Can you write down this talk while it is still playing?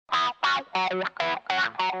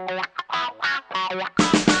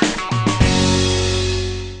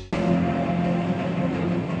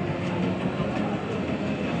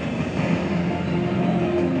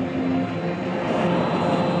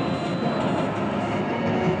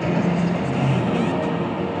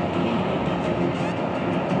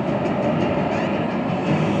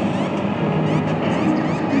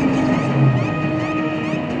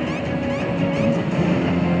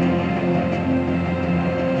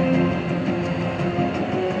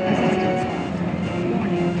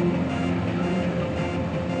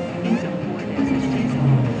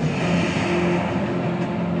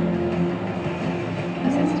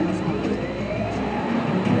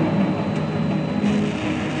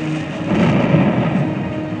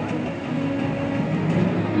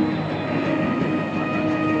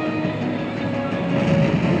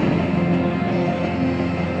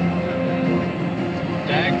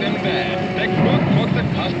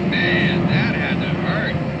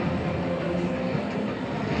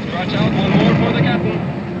Watch out, one more for the captain.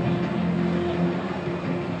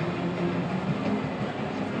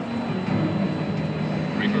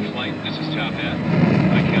 Reaper flight, this is Top Hat.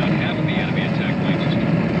 I count half of the enemy attack planes as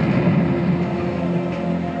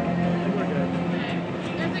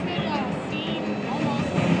There's a good little scene,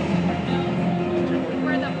 almost,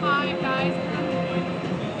 where the five guys come,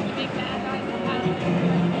 the big bad guys come out.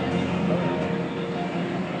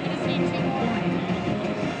 I just need two more.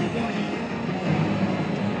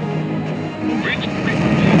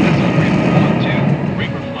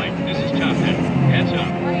 Reaper flight, this is Top Hat. Heads up.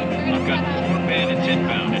 I've got 4 bandits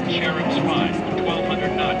inbound at Cherub Spine,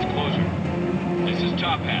 1,200 knots closer. This is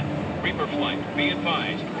Top Hat. Reaper flight, be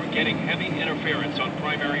advised, we're getting heavy interference on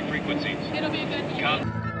primary frequencies. It'll be a good day.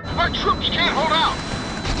 Our troops can't hold out!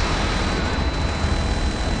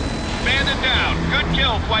 Bandit down. Good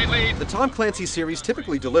kill, flight lead. The Tom Clancy series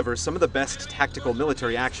typically delivers some of the best tactical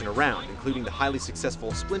military action around, including the highly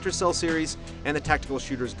successful Splinter Cell series and the tactical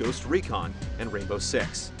shooters Ghost Recon and Rainbow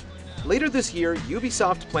Six. Later this year,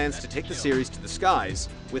 Ubisoft plans to take the series to the skies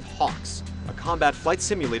with Hawks, a combat flight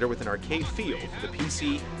simulator with an arcade feel for the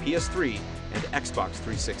PC, PS3, and Xbox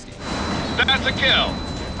 360. That's a kill!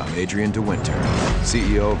 I'm Adrian DeWinter,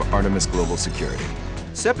 CEO of Artemis Global Security.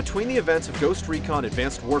 Set between the events of Ghost Recon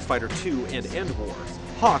Advanced Warfighter 2 and End War,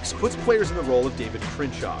 Hawks puts players in the role of David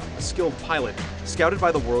Crenshaw, a skilled pilot scouted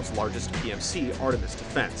by the world's largest PMC, Artemis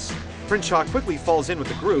Defense. Crenshaw quickly falls in with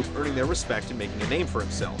the group, earning their respect and making a name for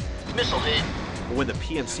himself. Missile hit. But when the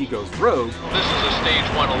PMC goes rogue, This is a stage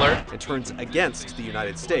 1 alert. and turns against the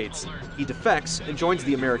United States, he defects and joins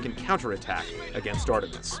the American counterattack against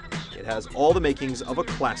Artemis. It has all the makings of a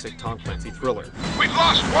classic Tom Clancy thriller. We've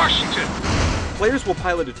lost Washington! Players will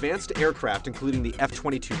pilot advanced aircraft including the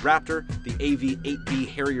F-22 Raptor, the AV-8B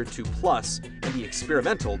Harrier II Plus, and the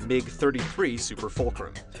experimental MiG-33 Super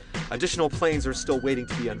Fulcrum. Additional planes are still waiting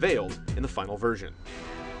to be unveiled in the final version.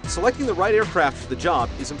 Selecting the right aircraft for the job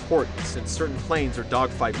is important, since certain planes are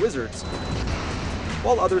dogfight wizards,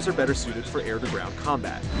 while others are better suited for air-to-ground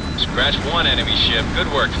combat. Scratch one enemy ship.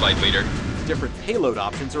 Good work, flight leader. Different payload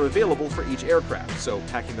options are available for each aircraft, so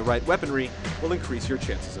packing the right weaponry will increase your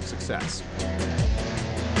chances of success.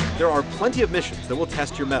 There are plenty of missions that will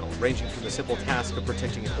test your mettle, ranging from the simple task of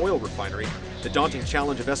protecting an oil refinery, the daunting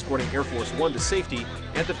challenge of escorting Air Force One to safety,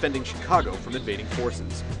 and defending Chicago from invading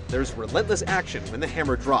forces. There's relentless action when the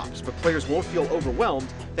hammer drops, but players won't feel overwhelmed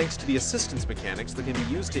thanks to the assistance mechanics that can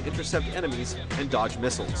be used to intercept enemies and dodge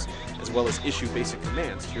missiles, as well as issue basic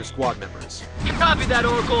commands to your squad members. Copy that,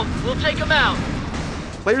 Oracle. We'll take them out.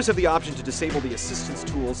 Players have the option to disable the assistance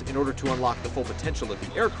tools in order to unlock the full potential of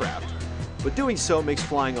the aircraft, but doing so makes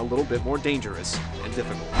flying a little bit more dangerous and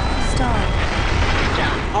difficult.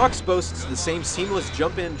 Hawks boasts the same seamless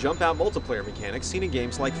jump-in, jump-out multiplayer mechanics seen in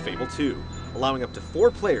games like Fable 2, allowing up to 4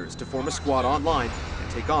 players to form a squad online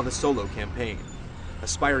and take on the solo campaign.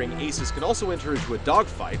 Aspiring aces can also enter into a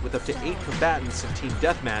dogfight with up to 8 combatants in team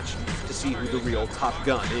deathmatch to see who the real Top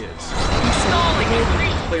Gun is.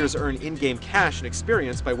 Players earn in-game cash and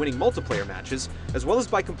experience by winning multiplayer matches, as well as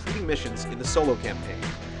by completing missions in the solo campaign.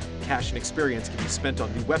 Cash and experience can be spent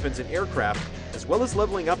on new weapons and aircraft, as well as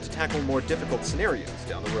leveling up to tackle more difficult scenarios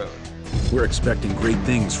down the road. We're expecting great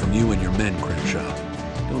things from you and your men, Crenshaw.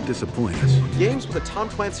 Don't disappoint us. Games with a Tom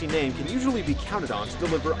Clancy name can usually be counted on to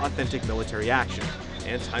deliver authentic military action,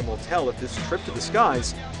 and time will tell if this trip to the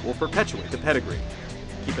skies will perpetuate the pedigree.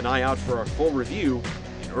 Keep an eye out for our full review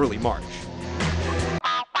in early March.